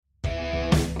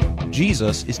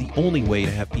Jesus is the only way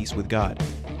to have peace with God.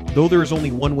 Though there is only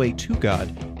one way to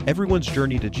God, everyone's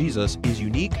journey to Jesus is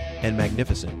unique and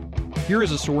magnificent. Here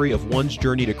is a story of one's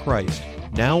journey to Christ,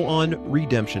 now on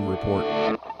Redemption Report.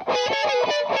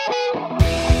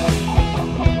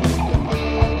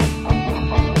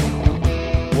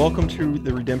 Welcome to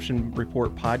the Redemption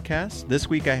Report podcast. This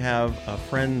week I have a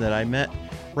friend that I met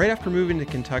right after moving to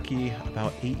Kentucky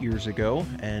about 8 years ago,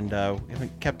 and we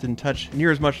haven't kept in touch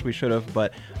near as much as we should have,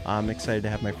 but I'm excited to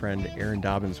have my friend Aaron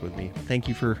Dobbins with me. Thank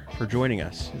you for joining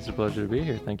us. It's a pleasure to be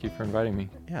here. Thank you for inviting me.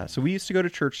 Yeah, so we used to go to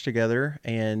church together,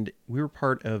 and we were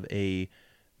part of a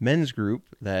men's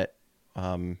group that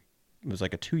was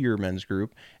like a 2-year men's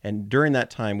group, and during that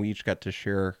time we each got to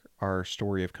share our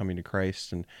story of coming to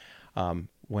Christ. And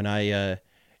when I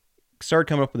started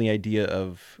coming up with the idea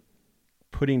of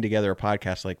putting together a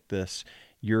podcast like this,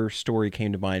 your story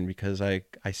came to mind because I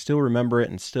still remember it,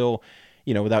 and still,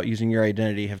 without using your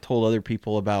identity, have told other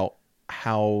people about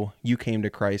how you came to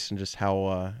Christ and just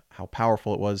how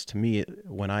powerful it was to me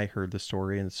when I heard the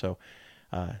story. And so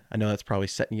I know that's probably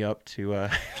setting you up to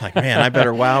like, man, I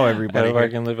better wow everybody. I hope I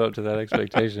can live up to that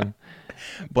expectation.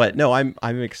 But no, I'm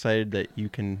excited that you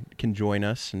can join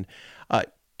us. And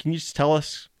can you just tell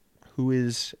us, who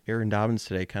is Aaron Dobbins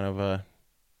today? Kind of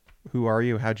who are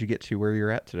you? How'd you get to where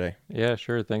you're at today? Yeah,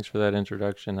 sure. Thanks for that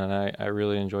introduction. And I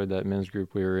really enjoyed that men's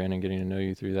group we were in and getting to know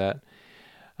you through that.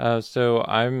 So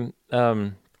I'm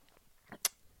an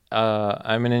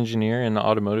engineer in the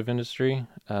automotive industry.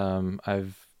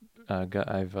 I've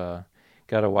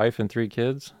got a wife and 3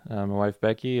 kids. My wife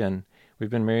Becky, and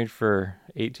we've been married for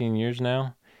 18 years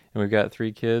now, and we've got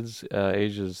 3 kids,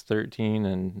 ages 13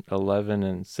 and 11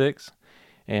 and 6.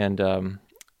 And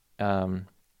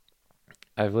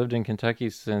I've lived in Kentucky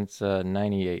since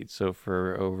 98, so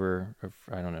for over,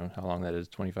 I don't know how long that is,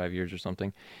 25 years or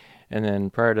something. And then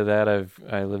prior to that,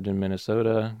 I lived in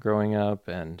Minnesota growing up,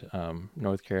 and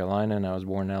North Carolina, and I was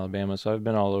born in Alabama, so I've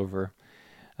been all over.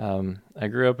 I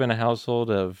grew up in a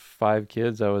household of 5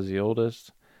 kids. I was the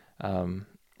oldest.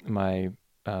 My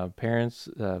parents,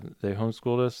 they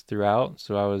homeschooled us throughout,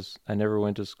 so I never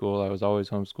went to school. I was always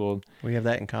homeschooled. We have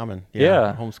that in common.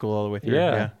 Yeah. Homeschool all the way through.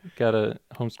 Yeah.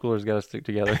 Homeschoolers got to stick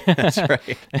together. That's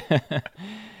right.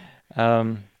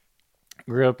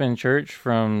 Grew up in church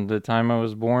from the time I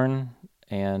was born,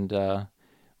 and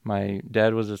my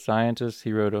dad was a scientist.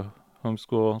 He wrote a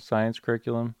homeschool science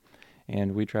curriculum,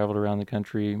 and we traveled around the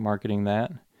country marketing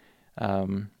that.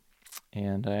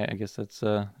 And I guess that's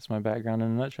my background in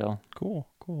a nutshell. Cool.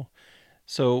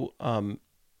 So,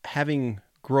 having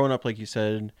grown up, like you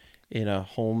said, in a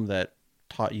home that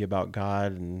taught you about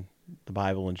God and the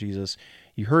Bible and Jesus,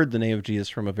 you heard the name of Jesus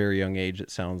from a very young age,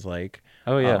 it sounds like.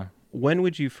 Oh, yeah. When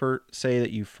would you say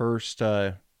that you first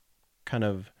kind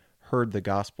of heard the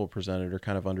gospel presented, or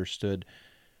kind of understood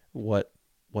what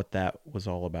that was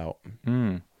all about?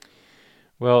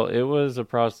 Well, it was a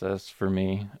process for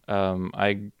me.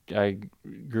 I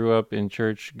grew up in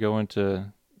church, going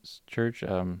to church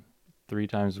 3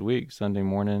 times a week: Sunday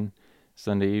morning,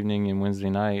 Sunday evening, and Wednesday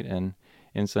night, and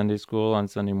in Sunday school on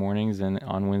Sunday mornings and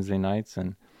on Wednesday nights.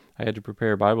 And I had to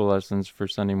prepare Bible lessons for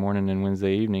Sunday morning and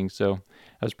Wednesday evening, so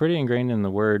I was pretty ingrained in the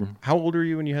Word. How old were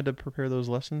you when you had to prepare those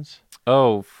lessons?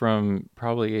 Oh, from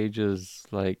probably ages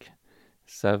like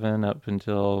 7 up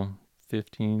until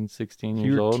 15, 16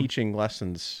 years old. You were teaching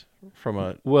lessons from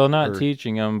a... Well, not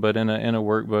teaching them, but in a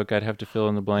workbake, I'd have to fill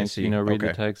in the blanks, read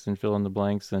the text and fill in the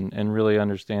blanks and really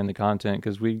understand the content,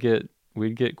 because we'd get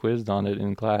quizzed on it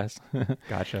in class.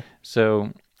 Gotcha.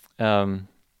 So,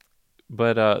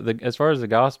 but as far as the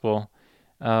gospel,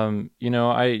 I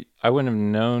wouldn't have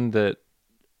known that,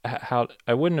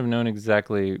 I wouldn't have known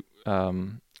exactly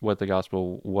what the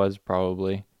gospel was,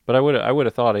 probably, but I would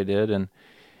have thought I did,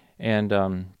 and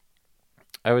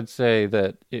I would say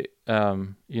that I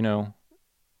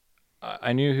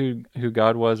knew who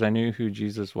God was. I knew who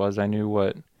Jesus was. I knew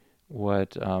what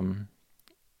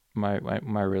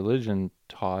my religion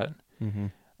taught.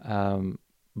 Mm-hmm.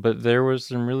 But there was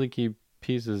some really key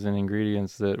pieces and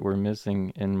ingredients that were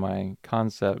missing in my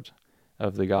concept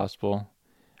of the gospel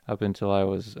up until I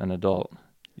was an adult.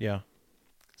 Yeah.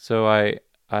 So I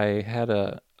had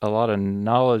a lot of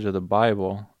knowledge of the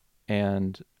Bible,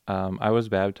 and I was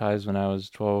baptized when I was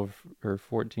 12 or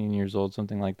 14 years old,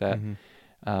 something like that.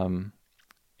 Mm-hmm.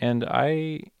 And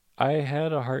I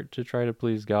had a heart to try to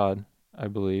please God, I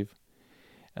believe.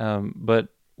 But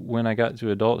when I got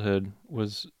to adulthood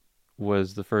was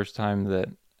the first time that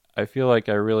I feel like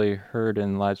I really heard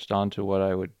and latched onto what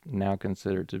I would now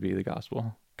consider to be the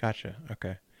gospel. Gotcha.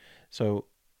 Okay. So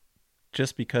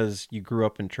just because you grew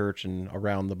up in church and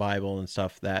around the Bible and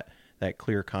stuff, that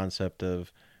clear concept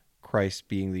of Christ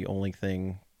being the only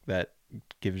thing that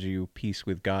gives you peace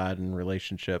with God and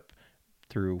relationship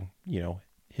through,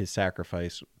 his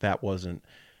sacrifice, that wasn't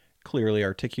clearly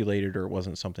articulated, or it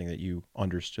wasn't something that you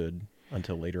understood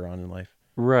until later on in life.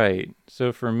 Right.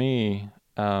 So for me,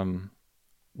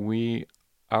 we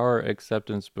our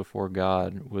acceptance before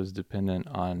God was dependent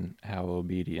on how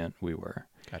obedient we were.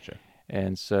 Gotcha.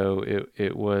 And so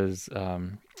it was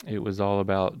all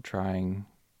about trying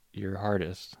your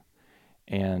hardest.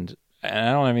 And I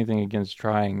don't have anything against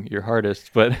trying your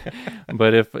hardest, but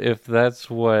but if that's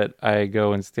what I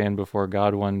go and stand before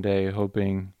God one day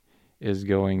hoping is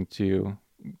going to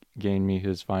gain me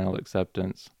his final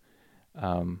acceptance,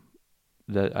 um,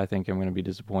 that I think I'm going to be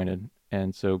disappointed.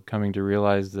 And so coming to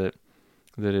realize that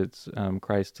it's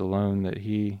Christ alone, that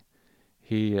he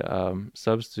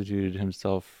substituted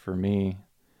himself for me,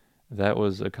 that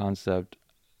was a concept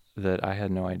that I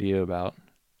had no idea about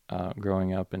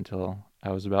growing up until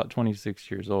I was about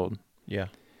 26 years old. Yeah.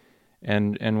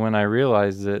 And when I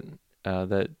realized it,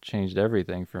 that changed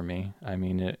everything for me. I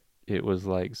mean, it was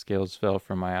like scales fell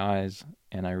from my eyes,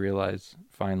 and I realized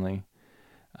finally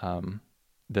um,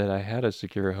 that I had a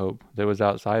secure hope that was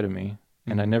outside of me,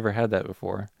 and I never had that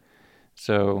before.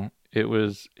 So it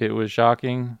was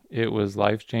shocking. It was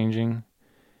life changing,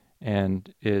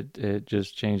 and it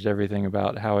just changed everything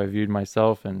about how I viewed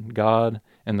myself and God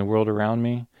and the world around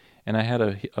me. And I had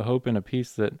a hope and a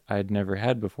peace that I'd never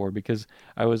had before, because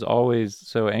I was always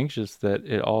so anxious that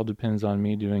it all depends on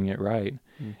me doing it right.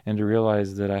 Mm. And to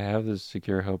realize that I have this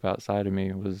secure hope outside of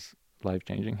me was life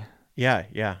changing. Yeah,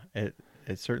 yeah. It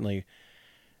certainly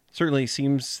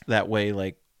seems that way.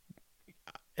 Like,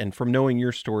 and from knowing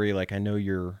your story, like I know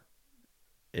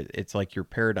it's like your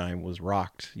paradigm was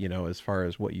rocked, as far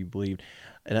as what you believed.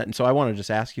 And so I want to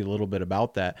just ask you a little bit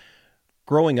about that.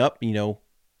 Growing up,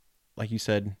 like you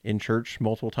said, in church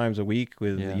multiple times a week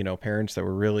with, Yeah. Parents that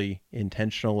were really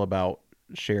intentional about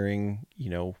sharing,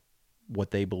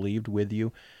 what they believed with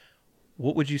you.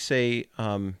 What would you say?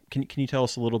 Can you tell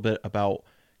us a little bit about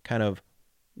kind of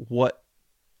what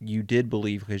you did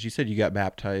believe? Because you said you got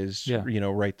baptized, Yeah.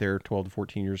 right there, 12 to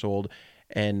 14 years old.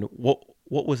 And what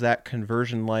was that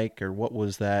conversion like, or what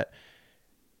was that?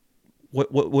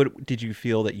 What did you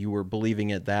feel that you were believing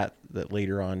it that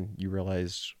later on you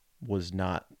realized was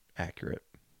not accurate?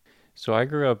 So I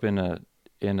grew up in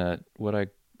a what I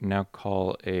now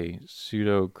call a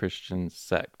pseudo Christian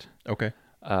sect. Okay.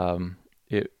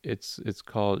 It's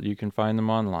called, you can find them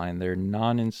online. They're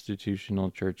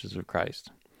non-institutional churches of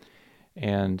Christ,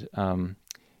 and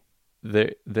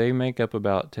they make up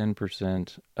about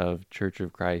 10% of Church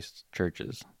of Christ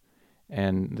churches,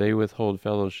 and they withhold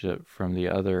fellowship from the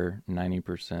other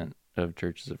 90% of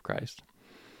churches of Christ.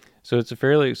 So it's a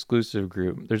fairly exclusive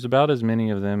group. There's about as many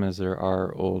of them as there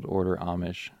are old order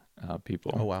Amish Oh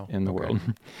people wow. in the Okay. world,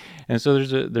 and so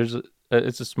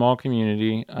it's a small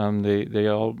community. They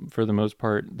all, for the most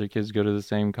part, their kids go to the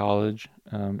same college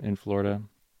in Florida,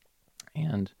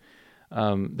 and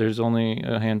there's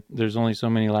only so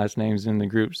many last names in the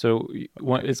group. So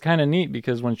it's kind of neat,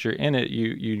 because once you're in it,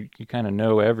 you kind of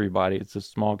know everybody. It's a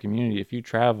small community. If you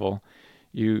travel,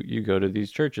 you go to these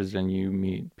churches and you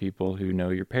meet people who know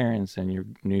your parents and you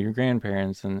knew your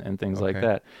grandparents and things like Okay.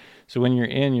 that. So when you're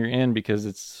in because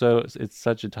it's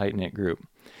such a tight knit group.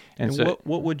 And And so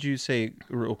what would you say,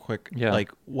 real quick, yeah.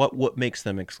 like what makes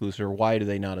them exclusive, or why do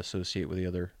they not associate with the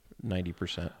other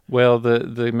 90%? Well,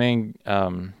 the main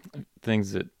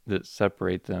things that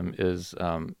separate them is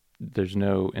there's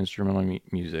no instrumental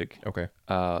music. Okay.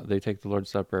 They take the Lord's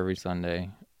Supper every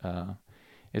Sunday.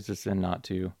 It's a sin not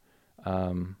to.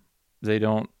 Um, they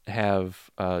don't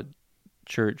have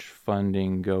church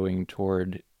funding going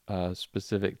toward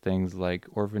specific things like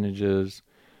orphanages,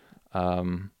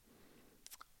 um,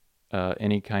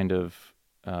 any kind of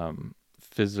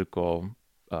physical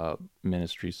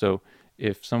ministry. So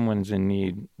if someone's in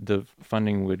need, the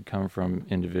funding would come from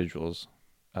individuals.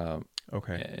 Uh,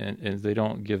 Okay. and they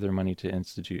don't give their money to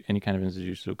any kind of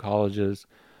institution, so colleges,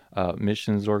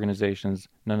 missions organizations,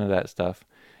 none of that stuff.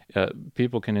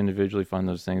 People can individually fund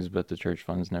those things, but the church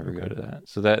funds never go Okay. to that.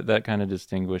 So that kind of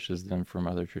distinguishes them from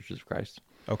other churches of Christ.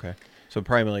 Okay. So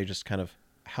primarily just kind of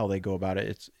how they go about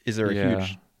it. Is there a Yeah.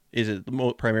 huge, is it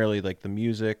primarily like the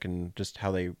music and just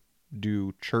how they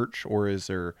do church, or is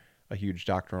there a huge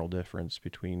doctrinal difference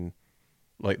between,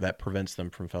 like, that prevents them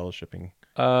from fellowshipping?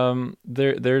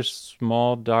 There's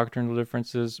small doctrinal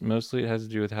differences. Mostly it has to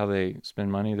do with how they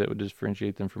spend money that would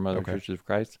differentiate them from other Okay. churches of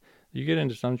Christ. You get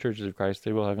into some churches of Christ,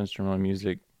 they will have instrumental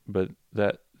music, but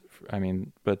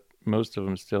but most of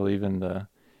them still, even the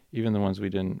ones we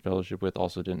didn't fellowship with,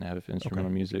 also didn't have instrumental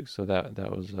Okay. music. So that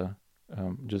was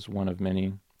just one of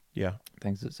many. Yeah.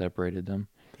 things that separated them.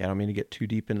 Yeah, I don't mean to get too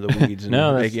deep into the weeds and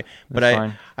No, make it, but that's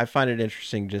fine. I find it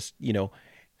interesting. Just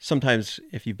sometimes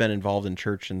if you've been involved in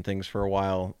church and things for a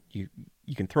while, you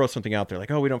can throw something out there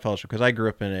like, oh, we don't fellowship, because I grew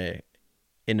up in a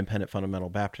independent fundamental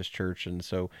Baptist church, and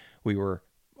so we were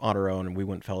on our own and we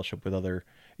wouldn't fellowship with other,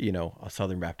 a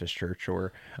Southern Baptist church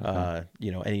or Okay.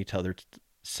 any other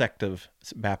sect of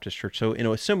Baptist church. So in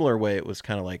a similar way, it was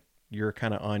kind of like you're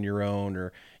kind of on your own,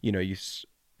 or you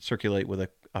circulate with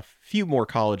a few more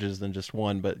colleges than just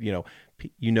one, but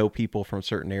people from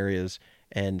certain areas,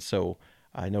 and so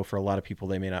I know for a lot of people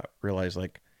they may not realize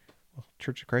like, well,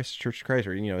 Church of Christ is Church of Christ,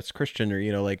 or it's Christian,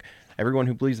 or like everyone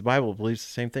who believes the Bible believes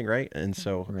the same thing, right? And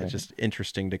so it's Right. just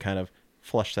interesting to kind of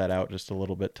flush that out just a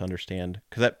little bit to understand,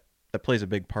 because that plays a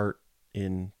big part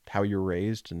in how you're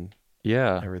raised and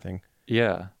Yeah. everything.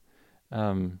 Yeah.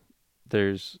 Um,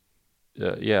 there's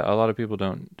yeah, a lot of people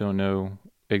don't know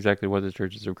exactly what the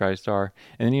Churches of Christ are,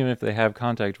 and then even if they have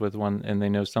contact with one and they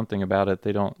know something about it,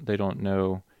 they don't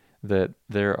know that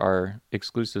there are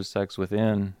exclusive sects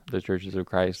within the Churches of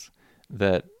Christ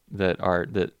that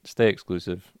stay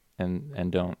exclusive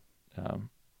and don't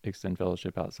extend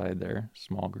fellowship outside their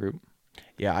small group.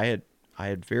 Yeah, I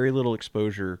had very little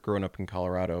exposure growing up in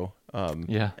Colorado,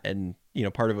 Yeah, and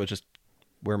part of it was just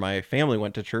where my family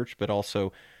went to church, but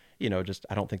also, just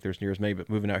I don't think there's near as many. But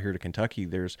moving out here to Kentucky,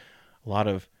 there's a lot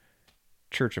of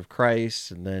Church of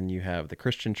Christ, and then you have the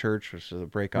Christian Church, which is a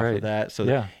break off of right. that. So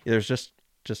Yeah, there's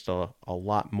just a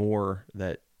lot more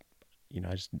that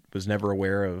I just was never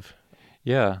aware of.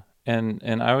 yeah.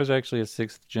 And I was actually a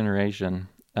sixth generation.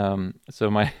 So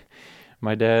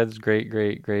my dad's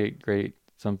great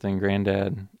something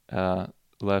granddad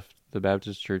left the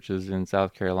Baptist churches in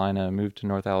South Carolina, moved to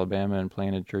North Alabama, and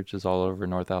planted churches all over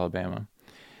North Alabama.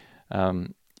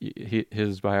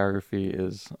 His biography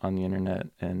is on the internet,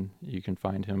 and you can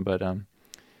find him.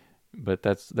 But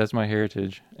that's my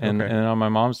heritage, Okay. and on my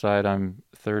mom's side, I'm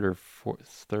third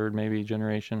maybe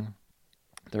generation,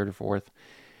 third or fourth,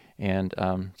 and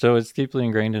so it's deeply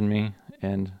ingrained in me.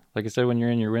 And like I said, when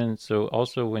you're in, you're in. So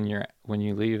also when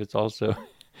you leave, it's also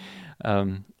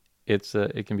um,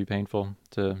 it can be painful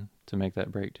to make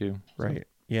that break too. So Right.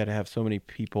 Yeah, to have so many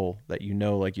people that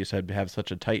like you said, to have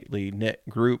such a tightly knit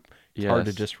group, it's hard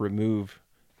to yes, just remove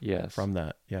yes, from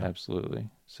that. Yeah. absolutely.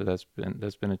 So that's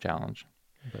been a challenge,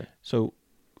 but So,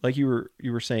 like you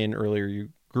were saying earlier, you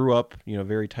grew up,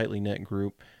 very tightly knit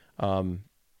group. Um,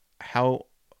 how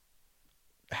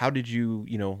how did you,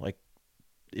 like,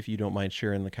 if you don't mind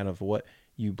sharing the kind of what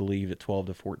you believed at 12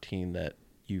 to 14 that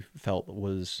you felt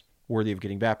was worthy of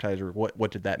getting baptized, or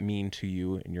what did that mean to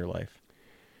you in your life?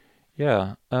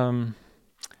 yeah.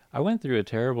 I went through a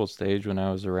terrible stage when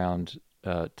I was around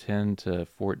 10 to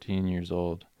 14 years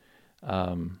old.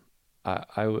 Um,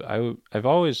 I've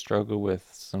always struggled with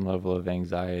some level of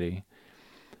anxiety,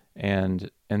 and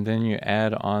then you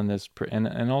add on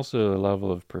and also a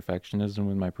level of perfectionism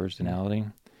with my Mm. personality,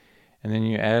 and then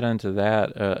you add onto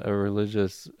that a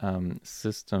religious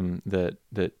system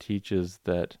that teaches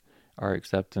that our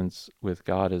acceptance with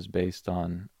God is based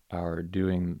on our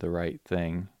doing the right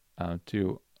thing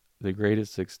to the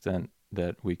greatest extent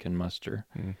that we can muster,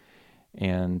 Mm.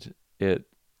 and it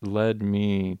led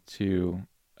me to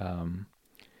um,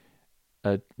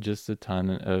 just a ton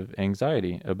of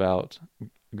anxiety about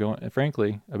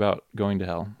frankly, about going to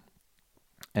hell.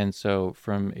 And so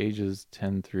from ages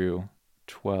 10 through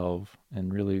 12,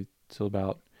 and really till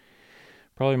about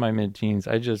probably my mid-teens,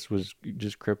 I just was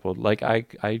just crippled. Like I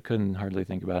couldn't hardly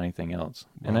think about anything else.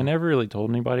 And I Wow. never really told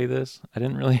anybody this. I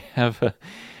didn't really have a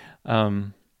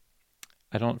um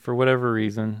I don't, for whatever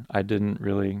reason, I didn't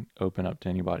really open up to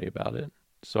anybody about it.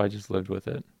 So I just lived with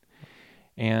it.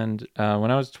 And when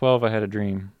I was 12, I had a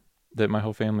dream that my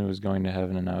whole family was going to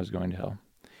heaven and I was going to hell.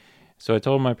 So I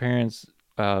told my parents.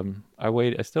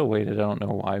 I still waited. I don't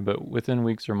know why, but within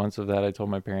weeks or months of that, I told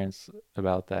my parents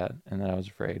about that and that I was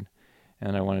afraid,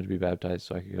 and I wanted to be baptized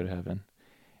so I could go to heaven.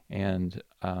 And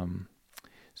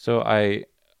so I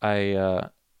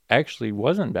actually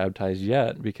wasn't baptized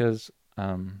yet because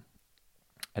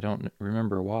I don't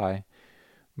remember why,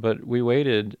 but we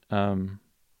waited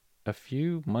a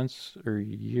few months or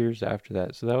years after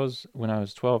that. So that was when I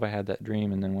was 12. I had that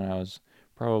dream, and then when I was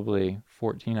probably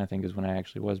 14, I think is when I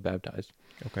actually was baptized.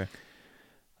 Okay.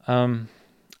 Um,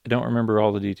 I don't remember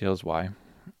all the details why,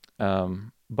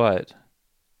 but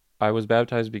I was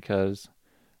baptized because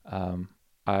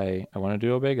I wanted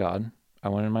to obey God. I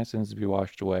wanted my sins to be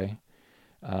washed away.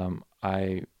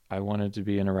 I wanted to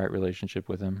be in a right relationship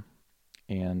with Him,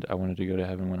 and I wanted to go to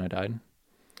heaven when I died.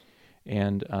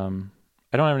 And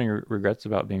I don't have any regrets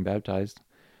about being baptized.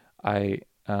 I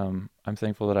I'm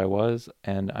thankful that I was,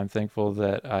 and I'm thankful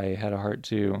that I had a heart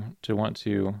to want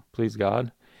to please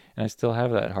God, and I still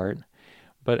have that heart.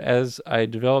 But as I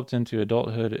developed into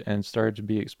adulthood and started to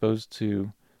be exposed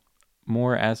to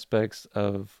more aspects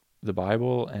of the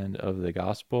Bible and of the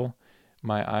gospel,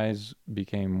 my eyes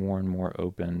became more and more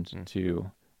opened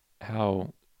to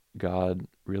how God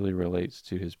really relates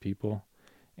to his people,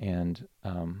 and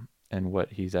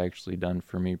what he's actually done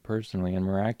for me personally and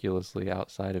miraculously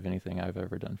outside of anything I've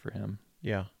ever done for him.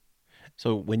 Yeah.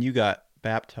 So when you got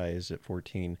baptized at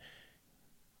 14,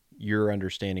 your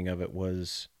understanding of it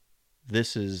was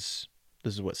this is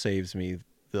what saves me.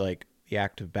 The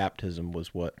act of baptism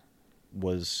was what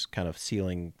was kind of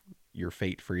sealing your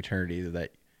fate for eternity.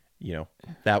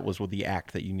 That was what the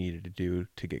act that you needed to do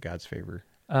to get God's favor.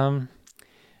 Um,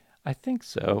 I think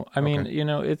so. I mean,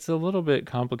 Okay. it's a little bit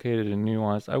complicated and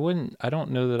nuanced. I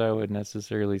don't know that I would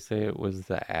necessarily say it was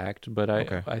the act, but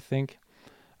Okay. I think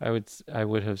I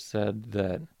would have said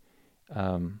that,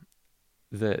 um,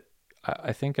 that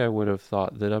I think I would have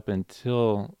thought that up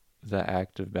until the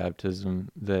act of baptism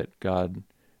that God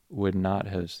would not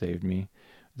have saved me.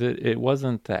 That it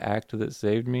wasn't the act that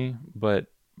saved me, but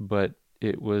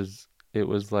it was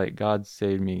like God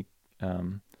saved me,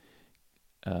 um,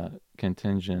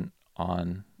 contingent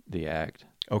on the act.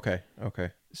 Okay. Okay.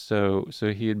 So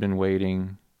he had been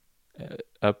waiting,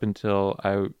 up until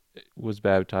I was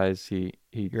baptized. He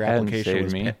Your hadn't application saved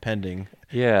was me. pending.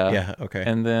 Yeah. Yeah. Okay.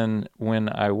 And then when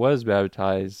I was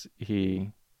baptized,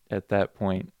 he, at that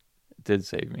point, did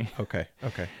save me. Okay.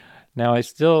 Okay. Now, I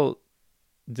still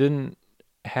didn't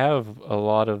have a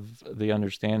lot of the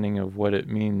understanding of what it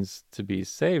means to be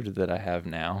saved that I have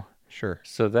now. Sure.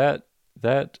 So that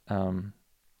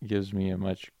gives me a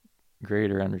much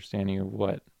greater understanding of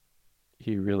what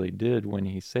he really did when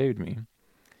he saved me,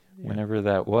 Yeah. whenever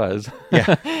that was.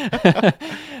 Yeah.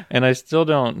 And I still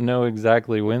don't know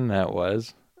exactly when that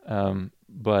was,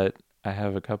 but I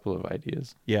have a couple of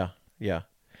ideas. Yeah. Yeah.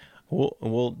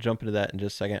 We'll jump into that in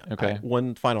just a second. Okay.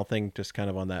 One final thing, just kind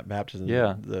of on that baptism,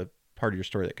 Yeah. the part of your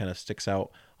story that kind of sticks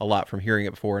out a lot from hearing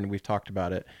it before, and we've talked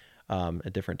about it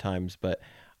at different times. But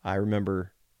I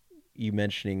remember you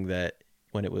mentioning that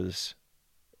when it was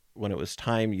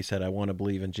time, you said, "I want to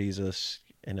believe in Jesus."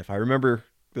 And if I remember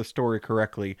the story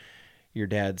correctly, your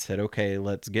dad said, "Okay,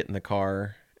 let's get in the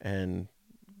car and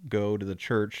go to the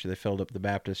church." They filled up the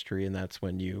baptistry, and that's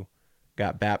when you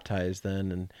got baptized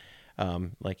then. And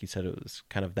like you said, it was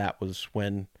kind of that was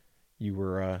when you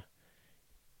were a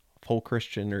full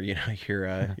Christian, or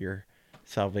your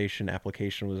salvation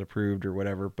application was approved or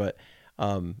whatever. But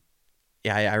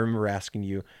yeah, I remember asking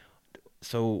you,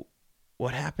 so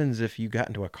what happens if you got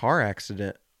into a car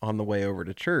accident on the way over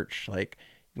to church? Like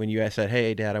when you said,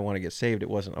 "Hey, Dad, I want to get saved," it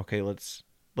wasn't okay. Let's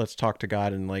talk to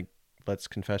God and let's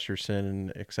confess your sin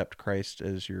and accept Christ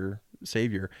as your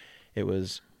Savior. It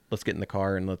was, let's get in the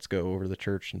car and let's go over to the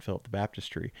church and fill up the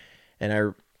baptistry.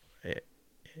 And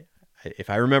if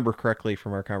I remember correctly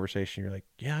from our conversation, you're like,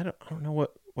 "Yeah, I don't know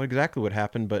what exactly would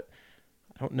happen, but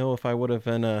I don't know if I would have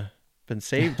been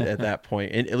saved at that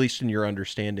point, at least in your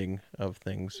understanding of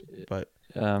things." But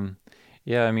Um,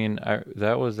 yeah, I mean,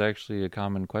 that was actually a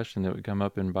common question that would come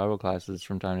up in Bible classes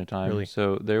from time to time. really,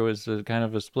 So there was a kind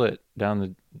of a split down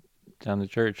the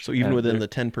church. so even within the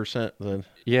 10%, then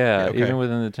yeah, Yeah, okay, even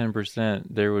within the 10%,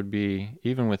 there would be,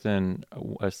 even within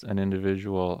an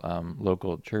individual,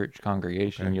 local church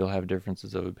congregation, okay, you'll have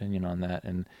differences of opinion on that.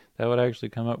 And that would actually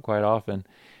come up quite often,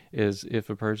 is if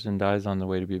a person dies on the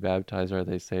way to be baptized, are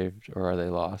they saved or are they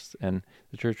lost? And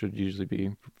the church would usually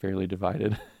be fairly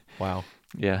divided. wow,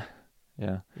 Yeah,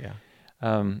 yeah. yeah,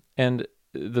 And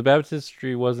the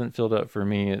baptistry wasn't filled up for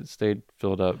me. It stayed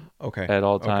filled up okay, at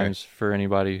all okay, times for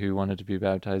anybody who wanted to be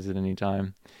baptized at any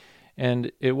time.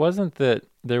 And it wasn't that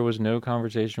there was no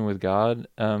conversation with God.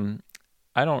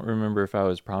 I don't remember if I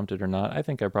was prompted or not. I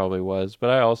think I probably was, but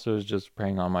I also was just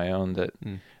praying on my own that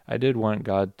mm, I did want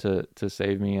God to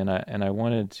save me, and I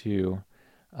wanted to.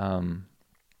 Um,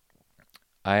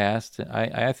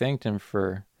 I thanked him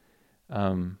for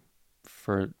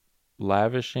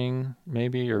lavishing,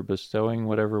 maybe, or bestowing,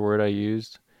 whatever word I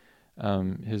used,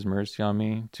 his mercy on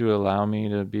me to allow me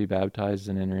to be baptized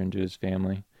and enter into his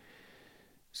family.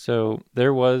 So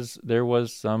there was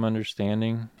some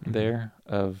understanding mm-hmm. there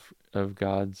of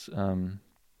God's, uh,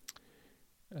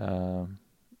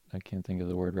 I can't think of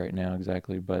the word right now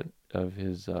exactly, but of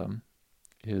his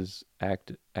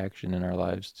action in our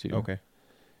lives Okay,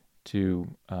 to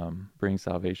bring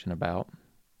salvation about.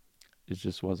 It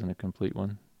just wasn't a complete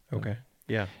one. So, okay,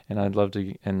 yeah, and I'd love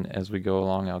to, and as we go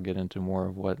along, I'll get into more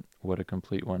of what a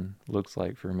complete one looks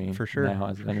like for me for sure, now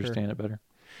as I for sure. understand it better.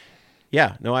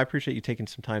 Yeah, no, I appreciate you taking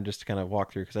some time just to kind of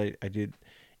walk through, because I did,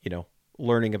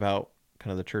 learning about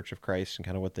kind of the Church of Christ and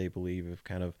kind of what they believe of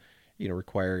kind of,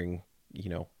 requiring,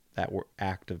 that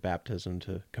act of baptism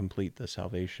to complete the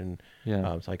salvation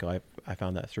Yeah. cycle. I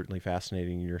found that certainly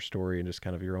fascinating in your story and just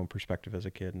kind of your own perspective as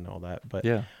a kid and all that. But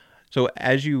Yeah. so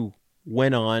as you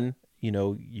went on,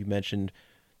 you mentioned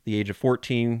the age of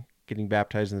 14 getting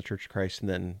baptized in the Church of Christ, and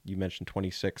then you mentioned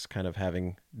 26 kind of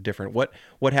having different.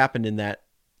 What happened in that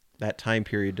time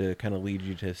period to kind of lead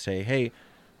you to say, hey,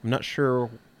 I'm not sure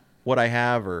what I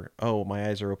have, or, oh, my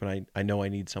eyes are open. I know I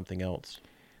need something else.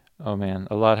 Oh man,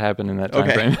 a lot happened in that time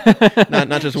Okay. frame.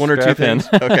 Not just one or two Strap in.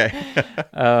 things. Okay.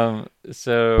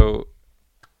 So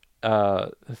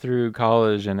through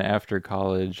college and after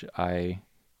college,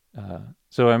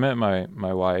 so I met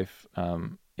my wife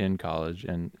in college,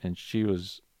 and she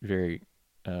was very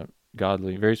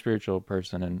godly, very spiritual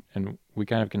person, and we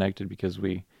kind of connected because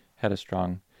we had a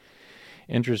strong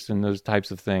interest in those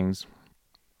types of things.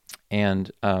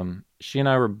 And she and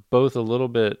I were both a little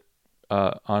bit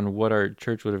on what our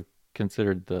church would have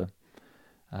considered the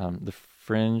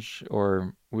fringe,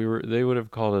 or they would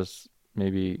have called us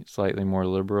maybe slightly more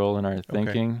liberal in our Okay.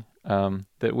 thinking.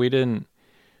 That we didn't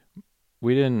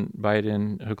bite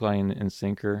in hook, line, and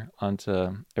sinker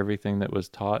onto everything that was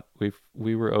taught.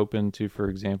 We were open to, for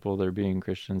example, there being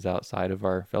Christians outside of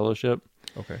our fellowship,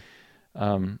 Okay.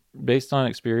 based on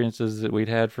experiences that we'd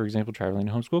had, for example, traveling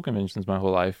to homeschool conventions my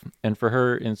whole life, and for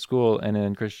her in school and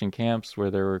in Christian camps where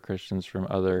there were Christians from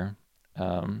other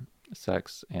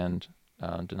sects and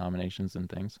denominations and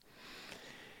things.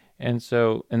 And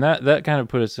so, and that kind of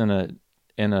put us in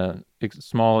a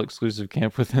small exclusive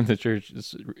camp within the church,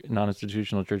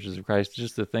 non-institutional churches of Christ,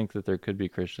 just to think that there could be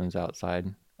Christians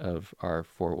outside of our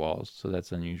four walls. So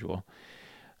that's unusual.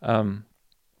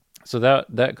 So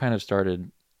that kind of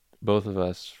started both of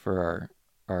us for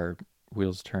our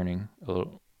wheels turning a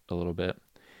little bit.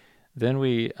 Then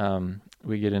we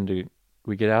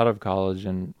get out of college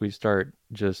and we start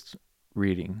just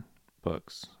reading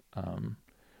books,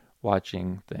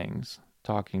 watching things,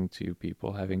 talking to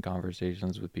people, having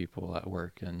conversations with people at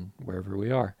work and wherever we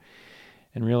are,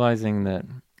 and realizing that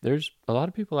there's a lot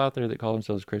of people out there that call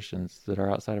themselves Christians that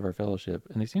are outside of our fellowship,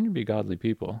 and they seem to be godly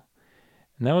people.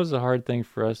 And that was a hard thing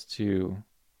for us to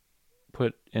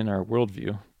put in our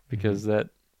worldview, because that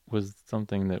was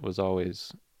something that was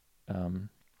always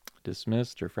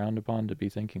dismissed or frowned upon, to be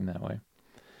thinking that way.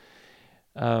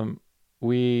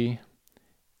 We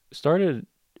started,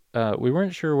 we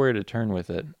weren't sure where to turn with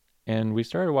it, and we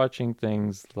started watching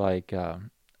things like I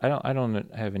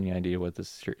don't have any idea what the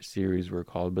series were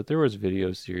called, but there was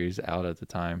video series out at the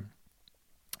time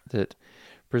that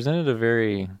presented a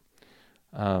very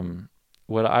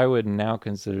what I would now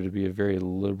consider to be a very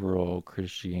liberal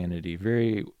Christianity,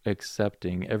 very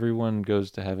accepting, everyone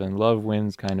goes to heaven, love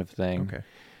wins kind of thing.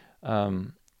 Okay.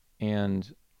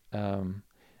 And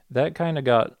that kind of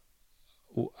got,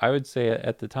 I would say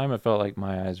at the time, I felt like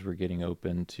my eyes were getting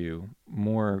open to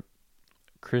more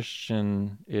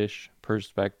Christian-ish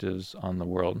perspectives on the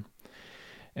world.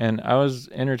 And I was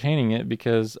entertaining it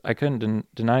because I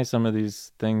couldn't deny some of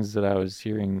these things that I was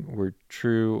hearing were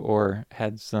true or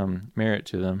had some merit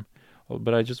to them,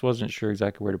 but I just wasn't sure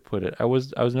exactly where to put it. I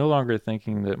was no longer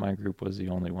thinking that my group was the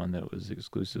only one that was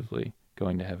exclusively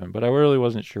going to heaven, but I really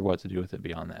wasn't sure what to do with it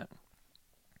beyond that.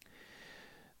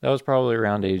 That was probably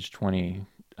around age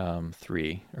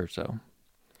 23 or so.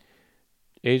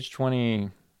 Age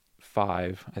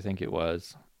 25, I think it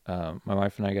was, my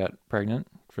wife and I got pregnant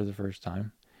for the first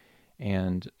time.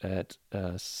 And at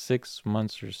 6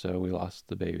 months or so, we lost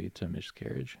the baby to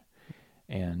miscarriage.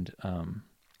 And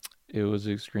it was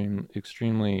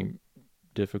extremely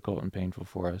difficult and painful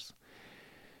for us.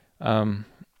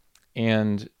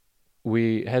 And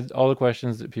we had all the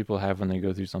questions that people have when they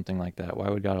go through something like that. Why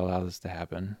would God allow this to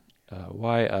happen?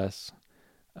 Why us?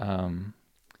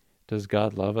 Does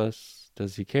God love us?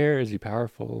 Does he care? Is he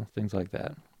powerful? Things like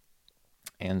that.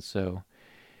 And so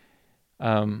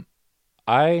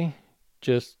I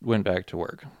just went back to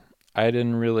work. I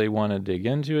didn't really want to dig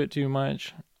into it too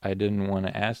much. I didn't want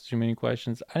to ask too many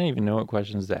questions. I didn't even know what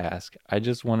questions to ask. I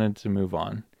just wanted to move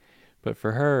on. But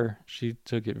for her, she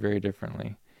took it very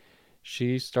differently.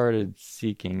 She started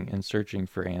seeking and searching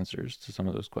for answers to some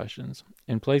of those questions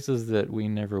in places that we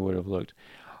never would have looked.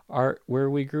 Where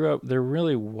we grew up, there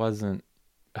really wasn't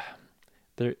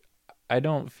there. I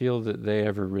don't feel that they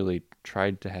ever really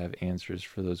tried to have answers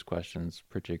for those questions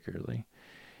particularly.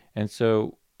 And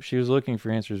so she was looking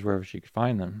for answers wherever she could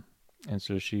find them. And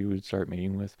so she would start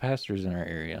meeting with pastors in our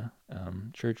area,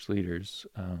 church leaders,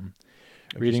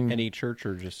 reading. Just any church,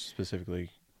 or just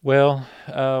specifically Well,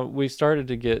 we started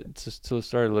to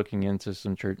started looking into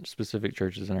some specific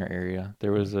churches in our area.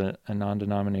 There Mm. was a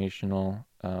non-denominational,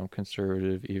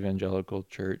 conservative evangelical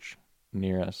church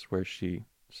near us where she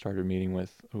started meeting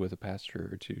with a pastor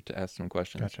or two to ask some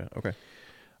questions. Gotcha. Okay.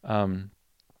 Um,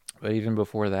 but even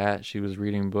before that, she was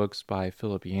reading books by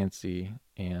Philip Yancey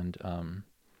and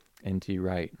N.T.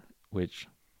 Wright, which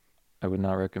I would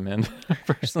not recommend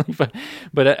personally,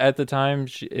 but at the time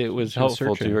it was She was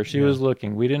helpful to searching. her. She Yeah. was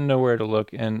looking. We didn't know where to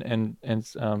look, and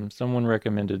someone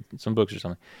recommended some books or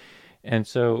something, and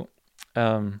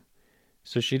um,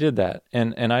 so she did that,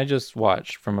 and I just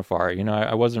watched from afar. You know,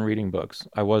 I wasn't reading books.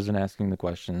 I wasn't asking the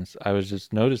questions. I was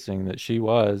just noticing that she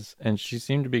was, and she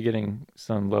seemed to be getting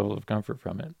some level of comfort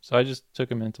from it. So I just took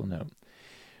a mental note.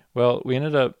 Well, we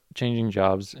ended up changing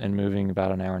jobs and moving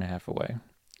about an hour and a half away.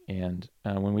 And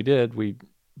when we did, we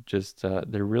just,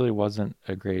 there really wasn't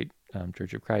a great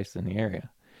Church of Christ in the area.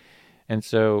 And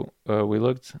so we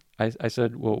looked, I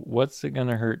said, well, what's it going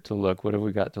to hurt to look? What have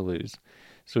we got to lose?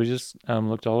 So we just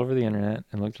looked all over the internet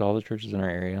and looked at all the churches in our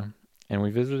area. And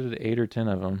we visited 8 or 10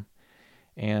 of them.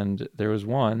 And there was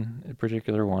one, a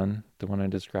particular one, the one I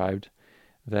described,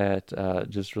 that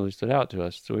just really stood out to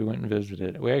us. So we went and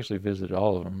visited. We actually visited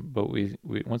all of them, but we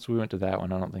once we went to that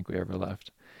one, I don't think we ever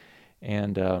left.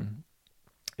 And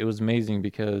it was amazing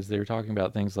because they were talking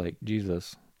about things like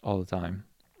Jesus all the time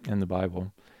in the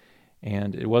Bible,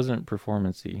 and it wasn't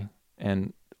performancy.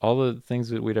 And all the things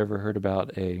that we'd ever heard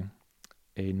about a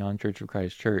non-Church of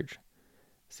Christ church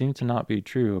seemed to not be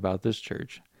true about this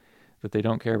church. That they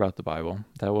don't care about the Bible.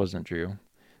 That wasn't true.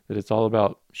 That it's all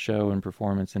about show and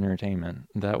performance and entertainment.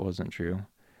 That wasn't true.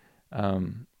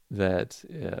 That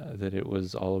it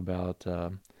was all about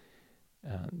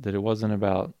that it wasn't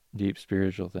about deep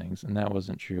spiritual things, and that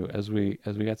wasn't true. As we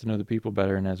got to know the people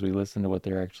better, and as we listened to what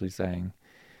they're actually saying,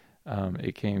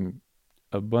 it came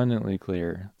abundantly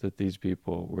clear that these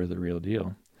people were the real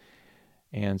deal.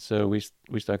 And so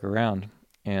we stuck around,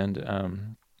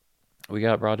 and we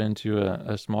got brought into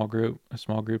a small group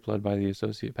led by the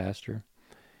associate pastor,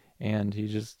 and he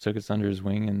just took us under his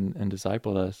wing and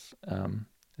discipled us. And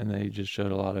they just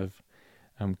showed a lot of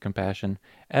compassion,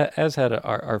 as had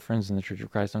our friends in the Church of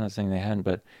Christ. I'm not saying they hadn't,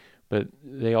 but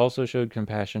they also showed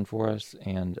compassion for us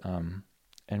and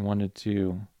wanted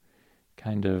to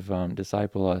kind of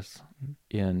disciple us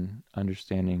in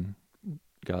understanding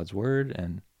God's word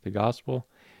and the gospel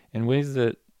in ways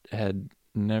that had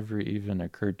never even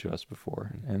occurred to us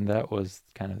before. And that was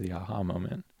kind of the aha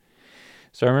moment.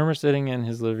 So I remember sitting in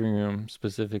his living room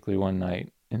specifically one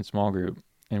night in small group,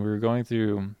 and we were going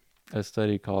through a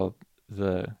study called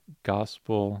The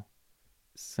Gospel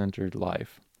Centered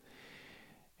Life.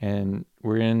 And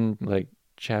we're in like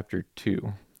chapter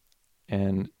 2,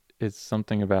 and it's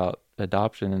something about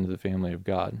adoption into the family of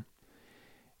God.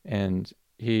 And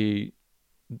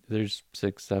there's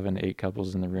 6, 7, 8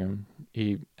 couples in the room.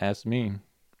 He asked me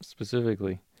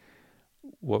specifically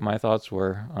what my thoughts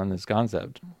were on this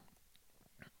concept.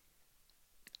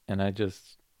 And I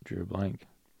just drew a blank.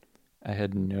 I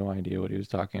had no idea what he was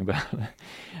talking about.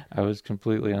 I was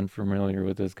completely unfamiliar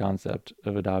with this concept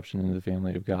of adoption into the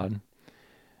family of God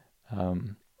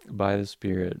by the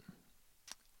Spirit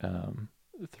um,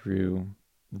 through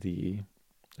the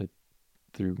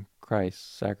through Christ's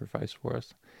sacrifice for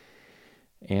us.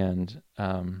 And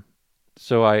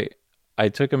so I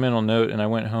took a mental note and I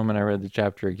went home and I read the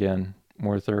chapter again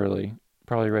more thoroughly.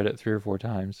 Probably read it 3 or 4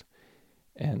 times,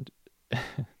 and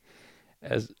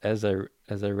as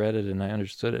I read it and I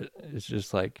understood it, it's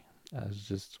just like I was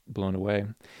just blown away.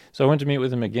 So I went to meet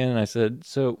with him again and I said,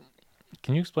 "So,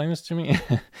 can you explain this to me?"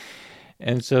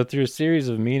 And so through a series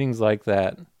of meetings like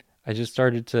that,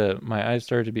 my eyes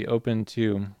started to be open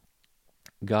to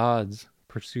God's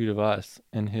pursuit of us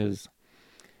and his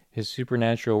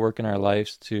supernatural work in our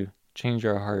lives to change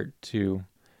our heart, to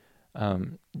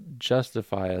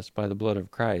justify us by the blood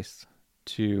of Christ,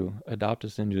 to adopt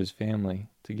us into his family,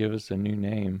 to give us a new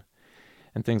name,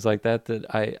 and things like that.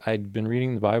 I'd been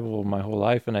reading the Bible my whole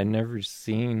life, and I'd never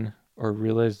seen or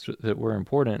realized that were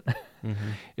important.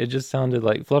 Mm-hmm. It just sounded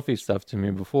like fluffy stuff to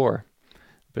me before.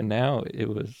 But now it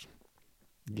was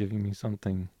giving me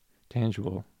something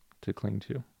tangible to cling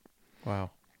to.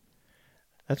 Wow.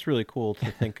 That's really cool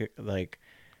to think like,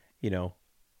 you know,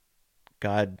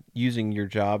 God using your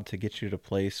job to get you to a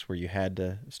place where you had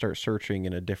to start searching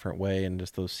in a different way, and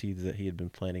just those seeds that he had been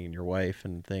planting in your wife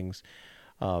and things.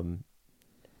 Um,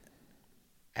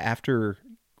 After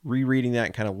rereading that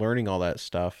and kind of learning all that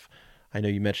stuff, I know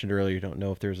you mentioned earlier you don't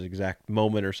know if there's an exact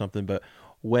moment or something, but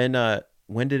when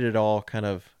did it all kind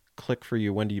of click for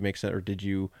you? When do you make sense, or did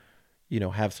you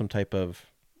have some type of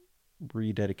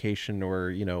rededication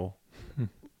or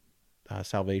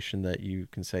salvation that you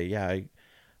can say, yeah,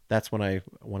 that's when I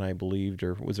believed,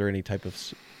 or was there any type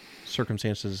of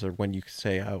circumstances or when you could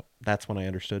say, oh, that's when I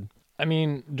understood? I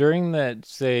mean, during that,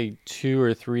 say, 2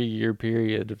 or 3 year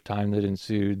period of time that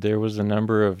ensued, there was a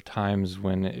number of times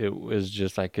when it was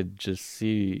just, I could just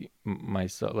see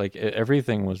myself, like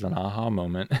everything was an aha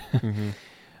moment. Mm-hmm.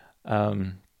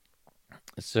 um,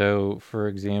 so, for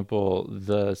example,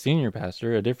 the senior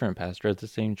pastor, a different pastor at the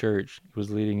same church, was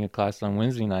leading a class on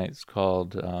Wednesday nights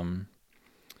called, what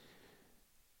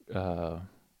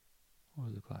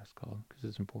was the class called? Because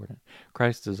it's important.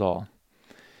 Christ is All.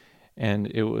 And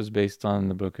it was based on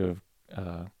the book of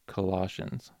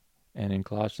Colossians. And in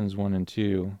Colossians 1 and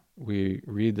 2, we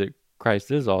read that Christ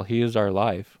is all. He is our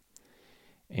life.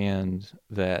 And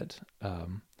that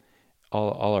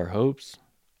all our hopes,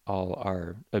 all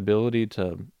our ability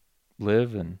to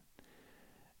live and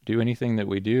do anything that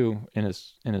we do in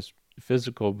a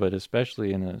physical, but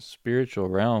especially in a spiritual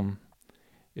realm,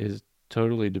 is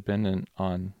totally dependent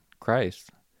on Christ.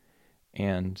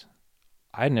 And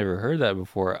I'd never heard that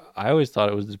before. I always thought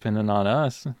it was dependent on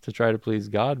us to try to please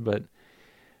God, but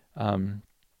um,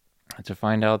 to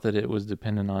find out that it was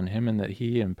dependent on Him and that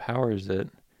He empowers it,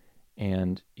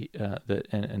 and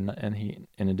and He,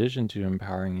 in addition to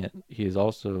empowering it, He is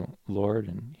also Lord,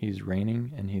 and He's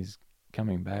reigning, and He's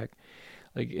coming back.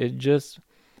 Like it just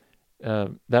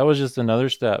that was just another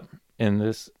step in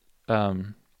this,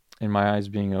 in my eyes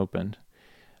being opened,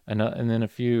 and then a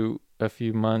few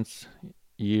months,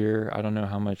 year, I don't know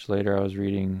how much later, I was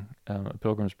reading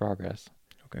Pilgrim's Progress.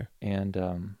 Okay.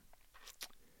 And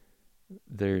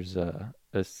there's a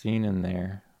scene in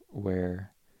there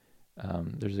where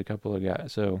there's a couple of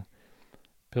guys. So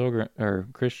Pilgrim or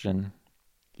Christian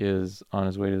is on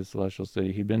his way to the Celestial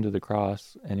City. He'd been to the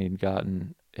cross and he'd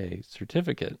gotten a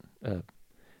certificate, a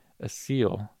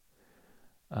seal,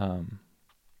 a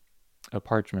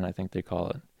parchment, I think they call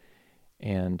it.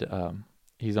 And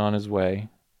he's on his way.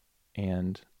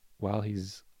 And while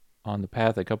he's on the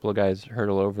path, a couple of guys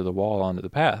hurtle over the wall onto the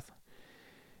path.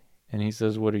 And he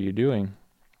says, "What are you doing?"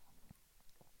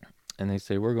 And they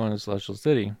say, "We're going to Celestial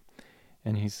City."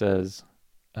 And he says,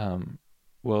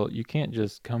 "Well, you can't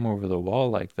just come over the wall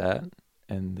like that."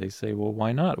 And they say, "Well,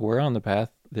 why not? We're on the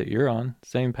path that you're on.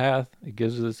 Same path. It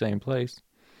gives us the same place."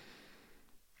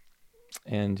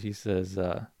 And he says,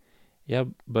 "Yeah,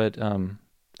 but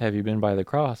have you been by the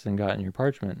cross and gotten your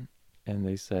parchment?" And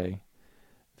they say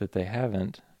that they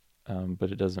haven't,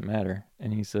 but it doesn't matter.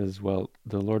 And he says, "Well,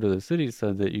 the Lord of the city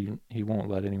said that he won't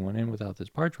let anyone in without this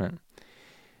parchment."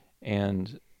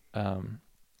 And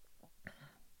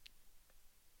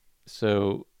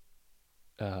so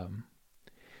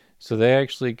so they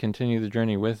actually continue the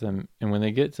journey with him. And when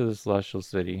they get to the Celestial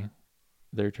City,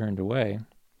 they're turned away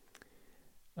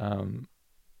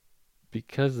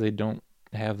because they don't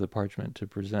have the parchment to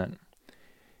present.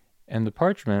 And the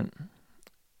parchment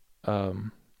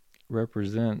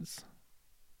represents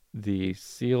the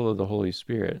seal of the Holy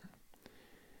Spirit.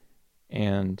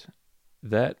 And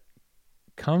that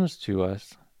comes to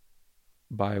us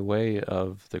by way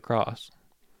of the cross.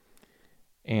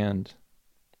 And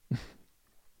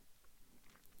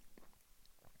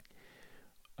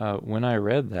when I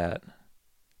read that,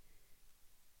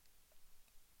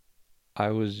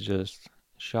 I was just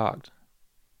shocked,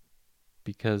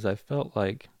 because I felt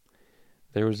like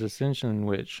there was a sense in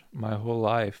which my whole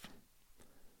life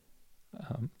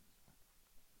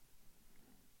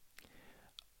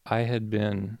I had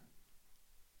been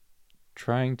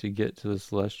trying to get to the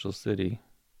Celestial City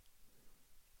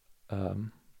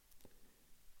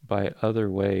by other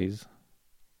ways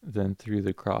than through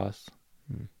the cross,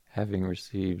 having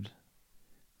received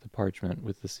the parchment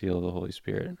with the seal of the Holy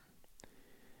Spirit.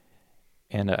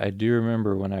 And I do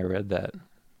remember when I read that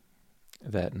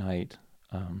night,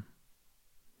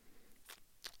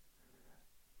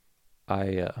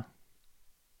 I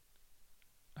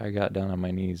got down on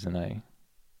my knees and I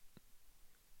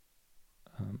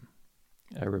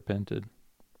repented.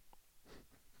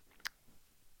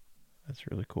 That's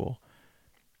really cool.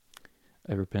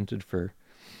 I repented for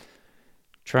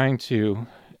trying to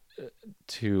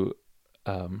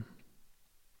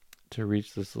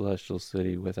reach the Celestial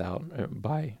City without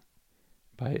by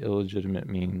illegitimate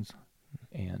means,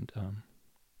 and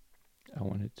I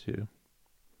wanted to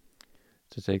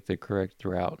take the correct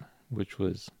route, which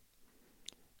was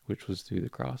through the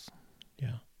cross.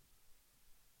 Yeah.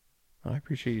 I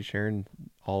appreciate you sharing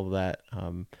all of that.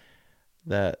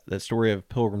 That story of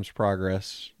Pilgrim's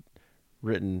Progress,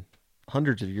 written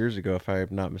hundreds of years ago, if I'm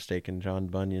not mistaken. John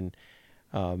Bunyan,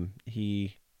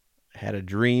 he had a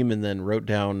dream and then wrote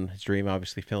down his dream,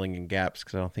 obviously filling in gaps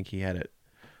because I don't think he had it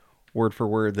word for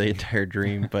word the entire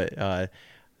dream. But I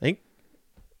think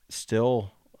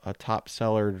still a top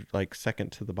seller, like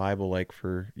second to the Bible, like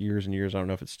for years and years. I don't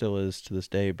know if it still is to this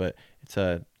day, but it's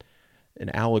an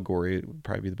allegory. It would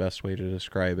probably be the best way to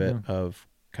describe it. Yeah. Of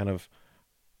kind of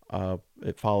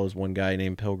it follows one guy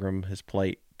named Pilgrim, his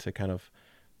plight to kind of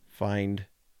find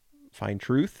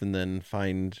truth and then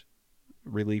find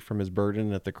relief from his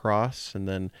burden at the cross, and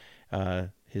then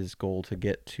his goal to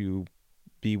get to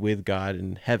be with God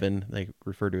in heaven. They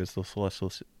refer to as the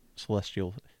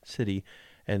celestial city,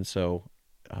 and so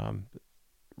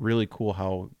really cool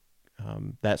how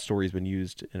that story has been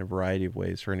used in a variety of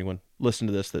ways. For anyone listen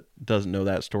to this that doesn't know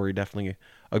that story, definitely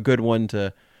a good one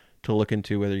to look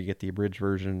into, whether you get the abridged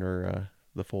version or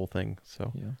the full thing.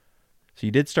 So. Yeah. So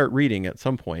you did start reading at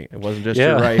some point. It wasn't just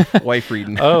Yeah. your wife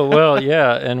reading. Oh, well,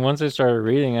 yeah. And once I started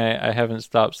reading, I haven't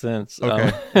stopped since.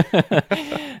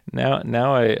 Okay.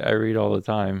 Now I read all the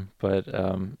time, but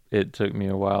it took me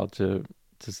a while to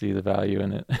see the value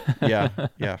in it.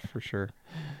 Yeah, for sure.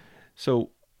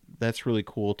 So that's really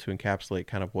cool to encapsulate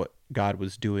kind of what God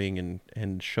was doing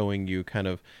and showing you kind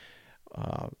of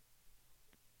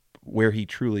where he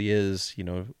truly is. You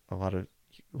know, a lot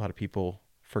of people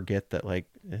forget that, like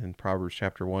in Proverbs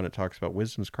chapter 1, it talks about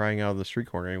wisdom's crying out of the street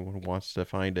corner. Anyone who wants to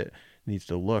find it needs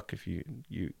to look. If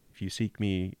you seek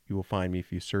me, you will find me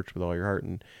if you search with all your heart.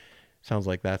 And it sounds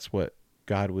like that's what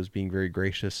God was being very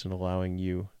gracious and allowing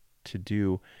you to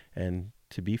do and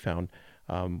to be found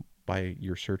by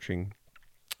your searching,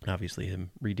 obviously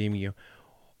him redeeming you.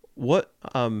 What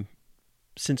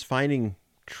since finding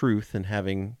truth and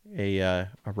having a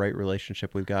right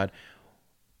relationship with God,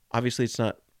 obviously it's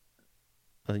not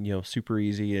super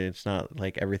easy, and it's not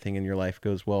like everything in your life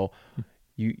goes well.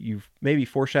 You've maybe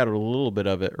foreshadowed a little bit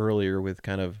of it earlier with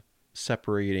kind of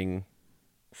separating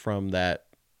from that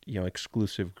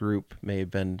exclusive group may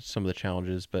have been some of the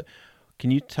challenges, but can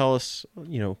you tell us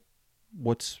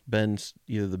what's been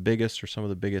either the biggest or some of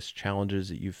the biggest challenges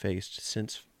that you've faced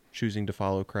since choosing to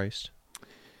follow Christ?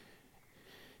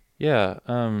 Yeah.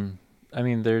 I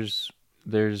mean, there's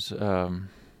a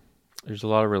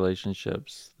lot of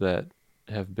relationships that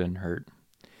have been hurt,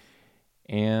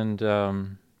 and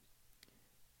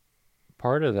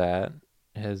part of that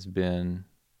has been,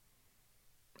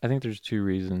 I think there's two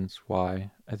reasons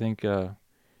why. I think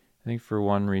for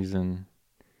one reason,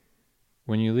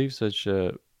 when you leave such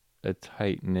a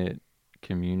tight knit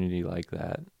community like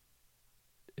that,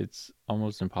 it's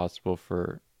almost impossible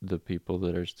for the people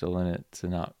that are still in it to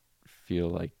not feel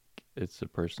like it's a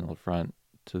personal affront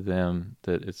to them,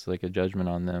 that it's like a judgment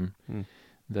on them,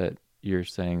 that you're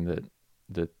saying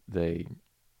that they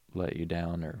let you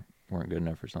down or weren't good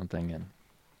enough or something.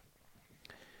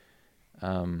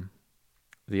 And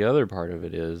the other part of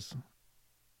it is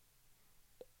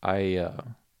I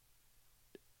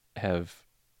have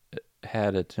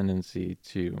had a tendency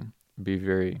to be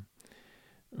very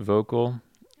vocal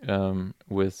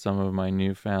with some of my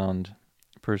newfound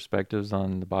perspectives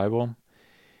on the Bible.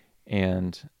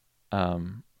 And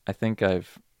I think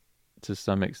I've, to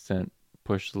some extent,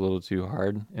 pushed a little too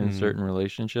hard in certain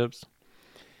relationships.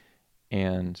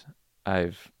 And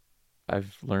I've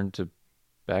learned to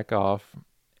back off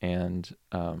and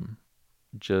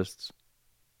just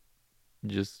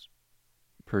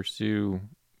pursue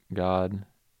God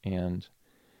and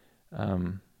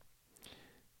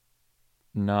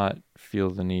not feel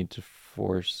the need to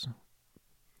force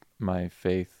my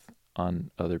faith on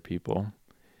other people.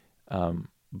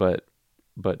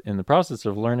 But in the process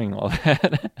of learning all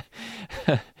that,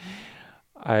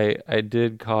 I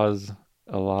did cause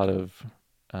a lot of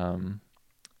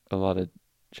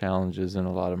challenges in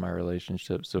a lot of my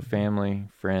relationships. So family,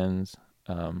 friends,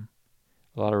 a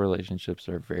lot of relationships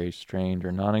are very strained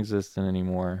or non-existent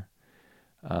anymore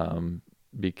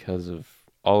because of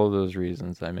all of those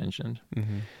reasons I mentioned.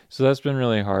 Mm-hmm. So that's been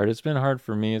really hard. It's been hard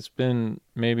for me. It's been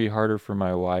maybe harder for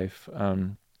my wife.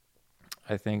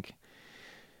 I think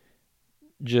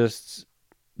just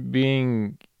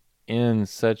being in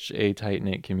such a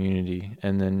tight-knit community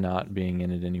and then not being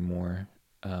in it anymore.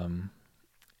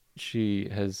 She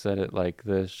has said it like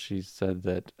this. She said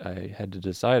that I had to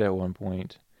decide at one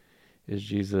point, is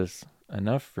Jesus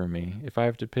enough for me? If I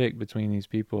have to pick between these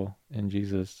people and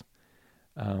Jesus,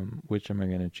 which am I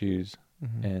going to choose?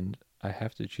 Mm-hmm. And I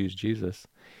have to choose Jesus.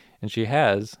 And she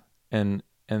has, and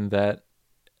that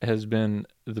has been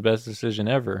the best decision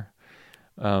ever.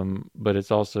 But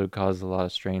it's also caused a lot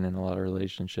of strain in a lot of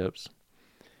relationships.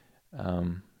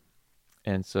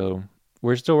 And so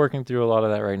we're still working through a lot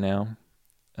of that right now.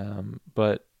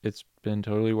 But it's been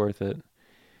totally worth it.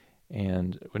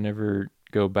 and would never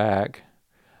go back.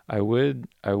 I would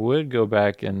go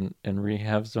back and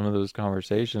rehab some of those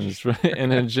conversations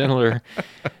in a gentler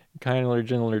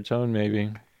tone,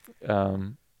 maybe,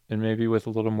 and maybe with a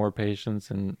little more patience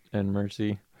and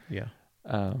mercy. Yeah.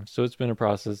 So it's been a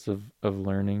process of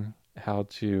learning how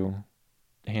to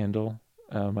handle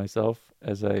myself,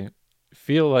 as I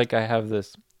feel like I have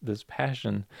this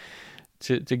passion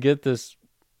to get this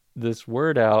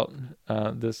word out,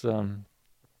 this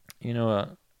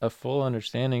a full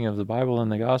understanding of the Bible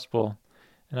and the gospel,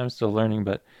 and I'm still learning,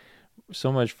 but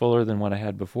so much fuller than what I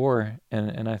had before.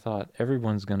 And I thought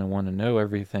everyone's going to want to know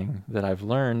everything that I've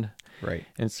learned. Right.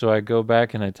 And so I go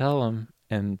back and I tell them,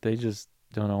 and they just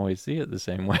don't always see it the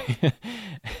same way.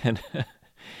 And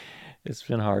it's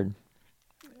been hard.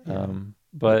 Yeah.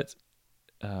 But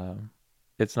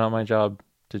it's not my job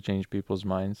to change people's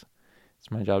minds.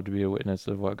 It's my job to be a witness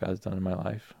of what God's done in my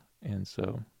life. And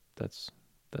so that's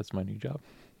my new job.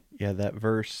 Yeah, that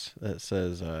verse that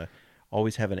says,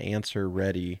 "Always have an answer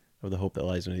ready of the hope that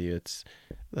lies with you." It's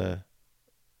the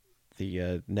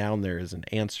noun there is an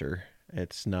answer.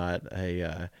 It's not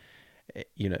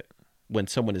you know, when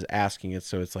someone is asking it,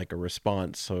 so it's like a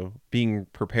response. So being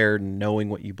prepared and knowing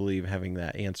what you believe, having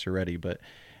that answer ready. But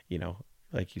you know,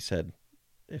 like you said,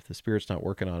 if the Spirit's not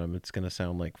working on them, it's going to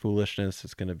sound like foolishness.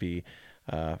 It's going to be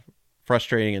uh,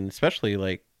 frustrating, and especially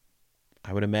like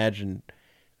I would imagine,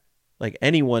 like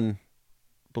anyone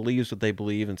believes what they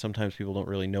believe, and sometimes people don't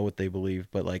really know what they believe,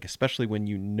 but like especially when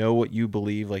you know what you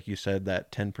believe, like you said,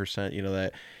 that 10%,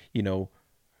 that you know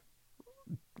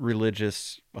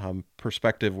religious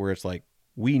perspective where it's like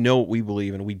we know what we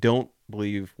believe and we don't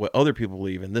believe what other people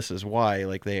believe, and this is why,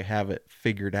 like they have it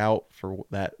figured out for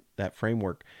that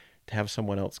framework. To have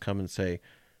someone else come and say,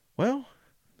 well,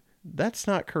 that's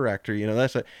not correct, or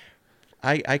that's a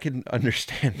I can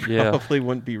understand Yeah. probably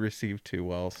wouldn't be received too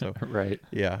well. So Right.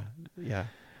 yeah, yeah.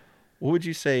 What would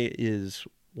you say is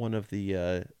one of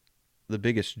the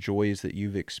biggest joys that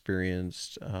you've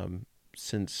experienced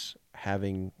since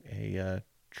having a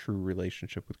true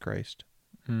relationship with Christ?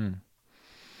 Hmm.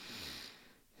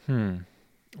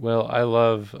 Well, I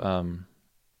love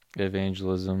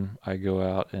evangelism. I go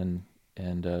out and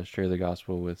share the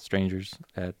gospel with strangers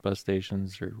at bus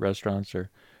stations or restaurants or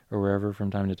wherever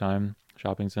from time to time,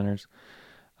 shopping centers.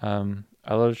 I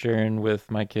love sharing with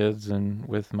my kids and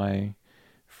with my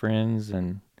friends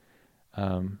and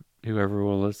whoever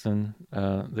will listen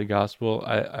the gospel.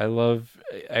 I love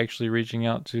actually reaching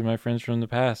out to my friends from the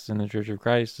past in the Church of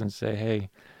Christ and say, hey,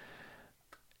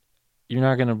 you're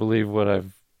not going to believe what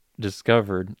I've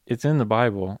discovered. It's in the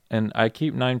Bible, and I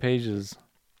keep 9 pages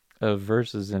of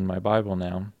verses in my Bible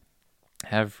now,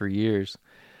 have for years.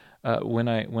 When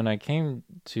I came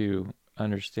to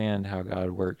understand how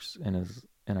God works in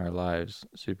our lives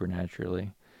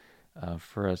supernaturally,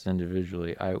 for us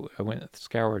individually, I went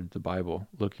scoured the Bible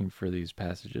looking for these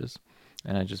passages,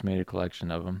 and I just made a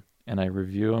collection of them, and I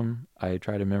review them. I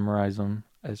try to memorize them.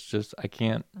 It's just I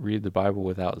can't read the Bible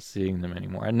without seeing them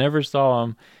anymore. I never saw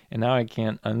them, and now I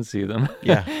can't unsee them.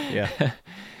 Yeah, yeah,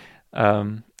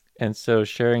 And so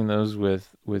sharing those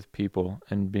with people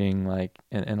and being like,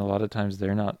 and a lot of times they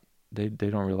don't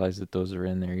realize that those are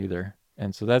in there either,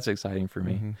 and so that's exciting for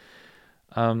me.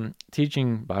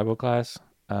 Teaching Bible class.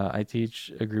 I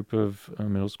teach a group of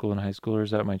middle school and high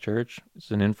schoolers at my church.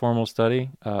 It's an informal study,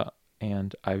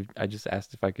 and I just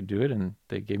asked if I could do it, and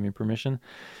they gave me permission.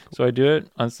 So I do it.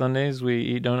 On Sundays, we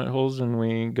eat donut holes, and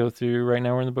we go through, right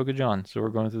now we're in the book of John, so we're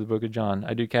going through the book of John.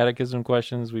 I do catechism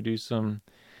questions. We do some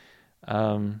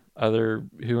other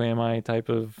who am I type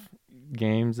of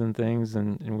games and things,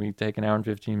 and we take an hour and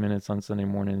 15 minutes on Sunday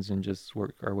mornings and just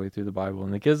work our way through the Bible.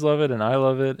 And the kids love it, and I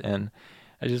love it, and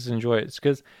I just enjoy it. It's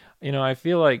because, I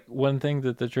feel like one thing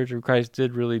that the Church of Christ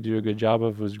did really do a good job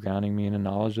of was grounding me in a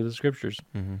knowledge of the Scriptures.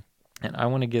 Mm-hmm. And I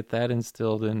want to get that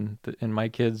instilled in my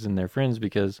kids and their friends,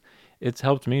 because it's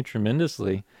helped me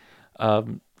tremendously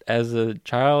as a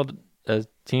child, as a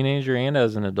teenager, and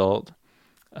as an adult,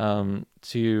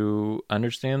 to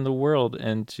understand the world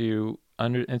and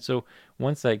and so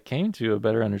once I came to a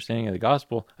better understanding of the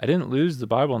gospel, I didn't lose the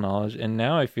Bible knowledge, and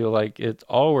now I feel like it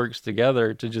all works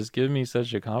together to just give me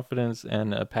such a confidence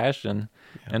and a passion,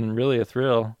 and really a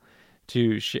thrill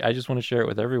to I just want to share it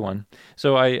with everyone.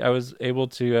 So I was able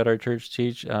to at our church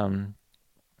teach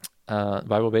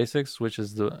Bible Basics, which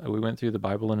is we went through the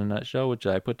Bible in a nutshell, which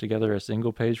I put together a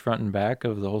single page front and back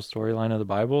of the whole storyline of the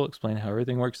Bible, explain how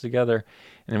everything works together.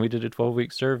 And then we did a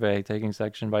 12-week survey, taking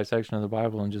section by section of the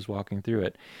Bible and just walking through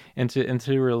it. And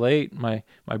to relate my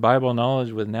Bible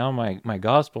knowledge with now my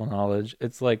gospel knowledge,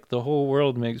 it's like the whole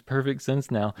world makes perfect sense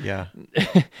now. Yeah.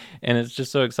 And it's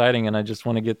just so exciting, and I just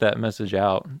want to get that message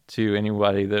out to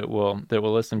anybody that will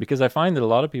listen, because I find that a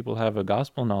lot of people have a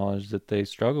gospel knowledge that they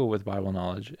struggle with Bible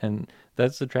knowledge, and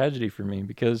that's a tragedy for me,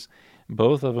 because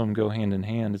both of them go hand in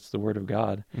hand. It's the Word of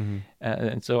God. Mm-hmm.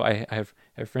 And so I have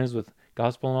friends with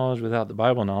gospel knowledge without the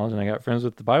Bible knowledge, and I got friends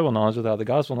with the Bible knowledge without the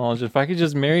gospel knowledge. If I could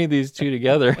just marry these two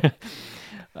together,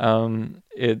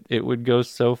 it would go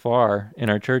so far in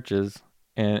our churches,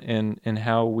 and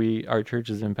how our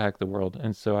churches impact the world.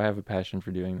 And so I have a passion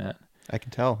for doing that. I can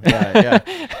tell. Yeah,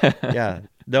 yeah, yeah.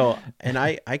 No, and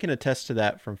I can attest to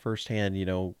that from firsthand.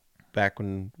 Back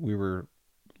when we were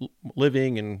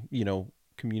living and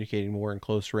communicating more in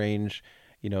close range,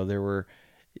 there were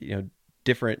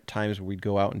different times where we'd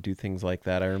go out and do things like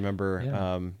that. I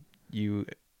remember you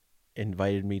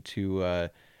invited me to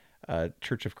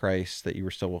Church of Christ that you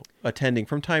were still attending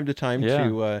from time to time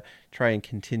to try and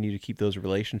continue to keep those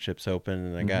relationships open.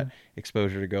 And I got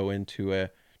exposure to go into a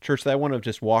church that I wouldn't have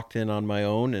just walked in on my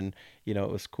own. And, it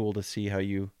was cool to see how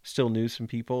you still knew some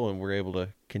people and were able to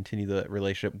continue that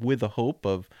relationship with the hope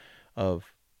of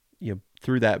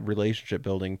through that relationship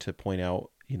building to point out,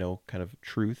 kind of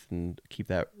truth and keep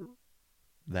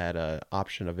that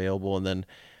option available. And then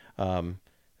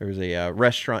there was a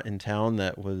restaurant in town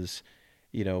that was,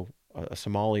 a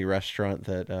Somali restaurant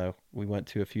that we went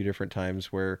to a few different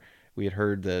times, where we had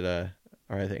heard that,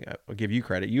 or I think I'll give you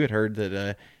credit, you had heard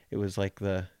that it was like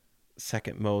the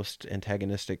second most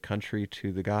antagonistic country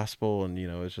to the gospel, and it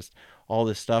was just all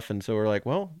this stuff. And so we're like,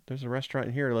 well, there's a restaurant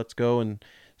in here, let's go and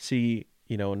see,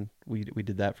 and we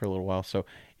did that for a little while. So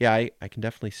yeah, I can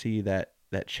definitely see that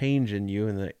change in you,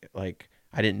 and that, like,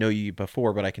 I didn't know you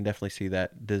before, but I can definitely see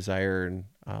that desire and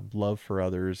love for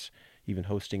others, even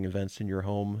hosting events in your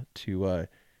home to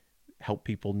help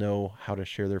people know how to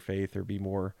share their faith or be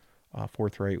more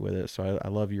forthright with it. So I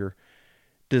love your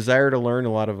desire to learn.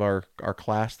 A lot of our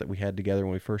class that we had together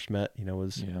when we first met,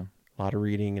 was a lot of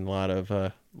reading and a lot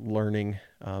of learning.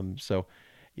 So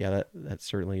yeah, that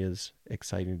certainly is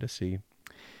exciting to see.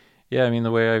 Yeah, I mean,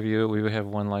 the way I view it, we have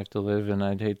one life to live, and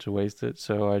I'd hate to waste it.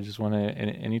 So I just want to,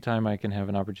 anytime I can have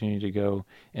an opportunity to go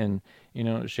and,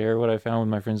 share what I found with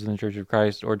my friends in the Church of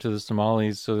Christ, or to the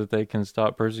Somalis, so that they can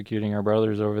stop persecuting our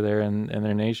brothers over there and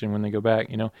their nation when they go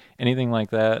back, anything like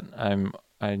that.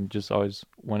 I'm just always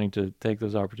wanting to take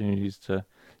those opportunities to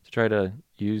try to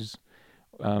use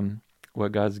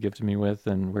what God's gifted me with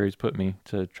and where He's put me,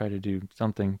 to try to do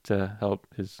something to help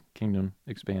His kingdom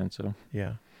expand. So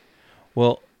yeah.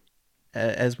 Well,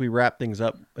 as we wrap things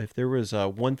up, if there was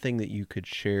one thing that you could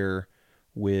share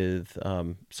with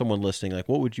someone listening, like,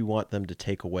 what would you want them to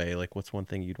take away? Like, what's one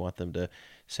thing you'd want them to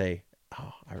say,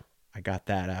 oh, I got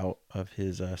that out of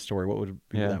his story? What would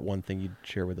be that one thing you'd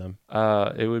share with them?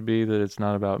 It would be that it's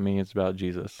not about me, it's about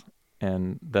Jesus.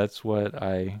 And that's what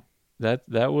that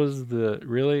was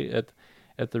really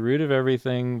at the root of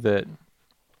everything that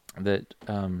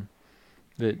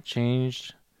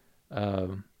changed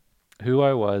who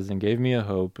I was, and gave me a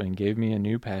hope, and gave me a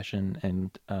new passion, and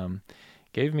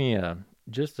gave me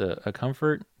just a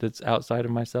comfort that's outside of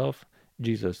myself,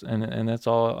 Jesus. And that's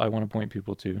all I want to point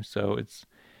people to. So it's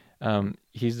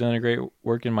He's done a great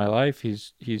work in my life.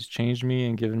 He's changed me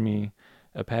and given me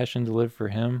a passion to live for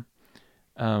Him.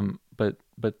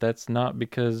 But that's not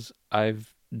because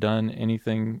I've done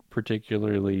anything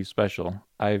particularly special.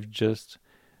 I've just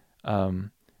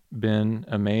been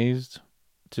amazed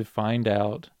to find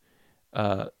out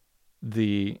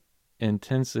the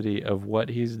intensity of what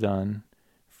He's done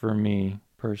for me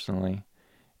personally.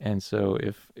 And so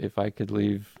if I could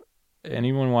leave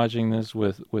anyone watching this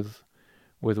with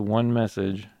one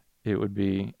message, it would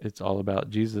be, it's all about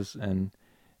Jesus, and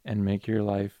make your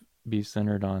life be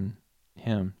centered on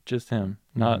Him, just Him,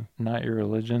 not your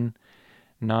religion,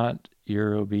 not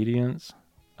your obedience,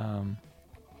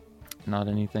 not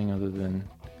anything other than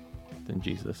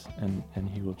Jesus, and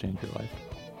He will change your life.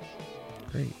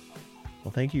 Great.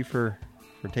 Well, thank you for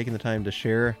taking the time to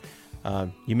share.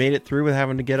 You made it through with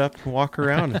having to get up and walk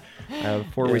around.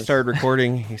 Before we started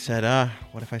recording, he said,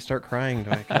 what if I start crying?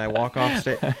 Can I walk off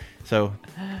stage? So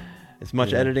as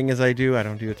much editing as I do, I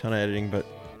don't do a ton of editing, but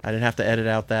I didn't have to edit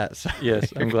out that. So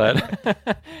yes, I'm glad.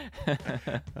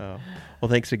 Well,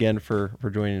 thanks again for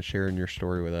joining and sharing your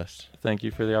story with us. Thank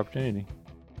you for the opportunity.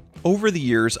 Over the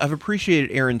years, I've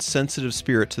appreciated Aaron's sensitive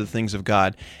spirit to the things of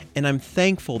God, and I'm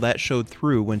thankful that showed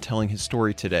through when telling his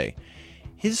story today.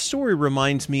 His story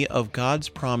reminds me of God's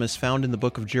promise found in the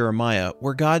book of Jeremiah,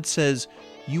 where God says,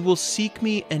 "You will seek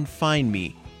me and find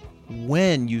me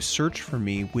when you search for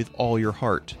me with all your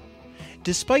heart."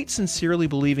 Despite sincerely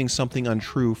believing something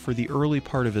untrue for the early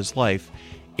part of his life,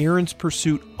 Aaron's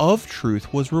pursuit of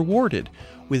truth was rewarded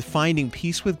with finding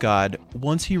peace with God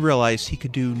once he realized he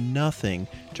could do nothing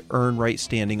to earn right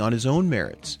standing on his own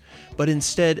merits, but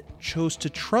instead chose to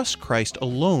trust Christ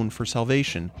alone for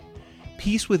salvation.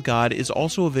 Peace with God is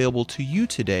also available to you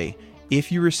today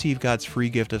if you receive God's free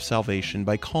gift of salvation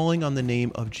by calling on the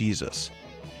name of Jesus.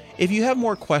 If you have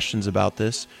more questions about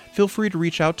this, feel free to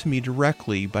reach out to me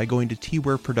directly by going to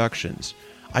T-Ware Productions.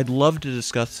 I'd love to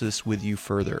discuss this with you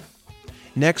further.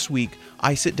 Next week,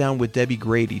 I sit down with Debbie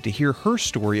Grady to hear her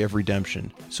story of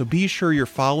redemption, so be sure you're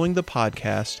following the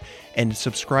podcast and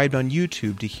subscribed on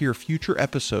YouTube to hear future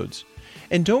episodes.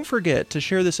 And don't forget to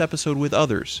share this episode with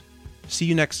others. See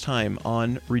you next time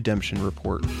on Redemption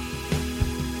Report.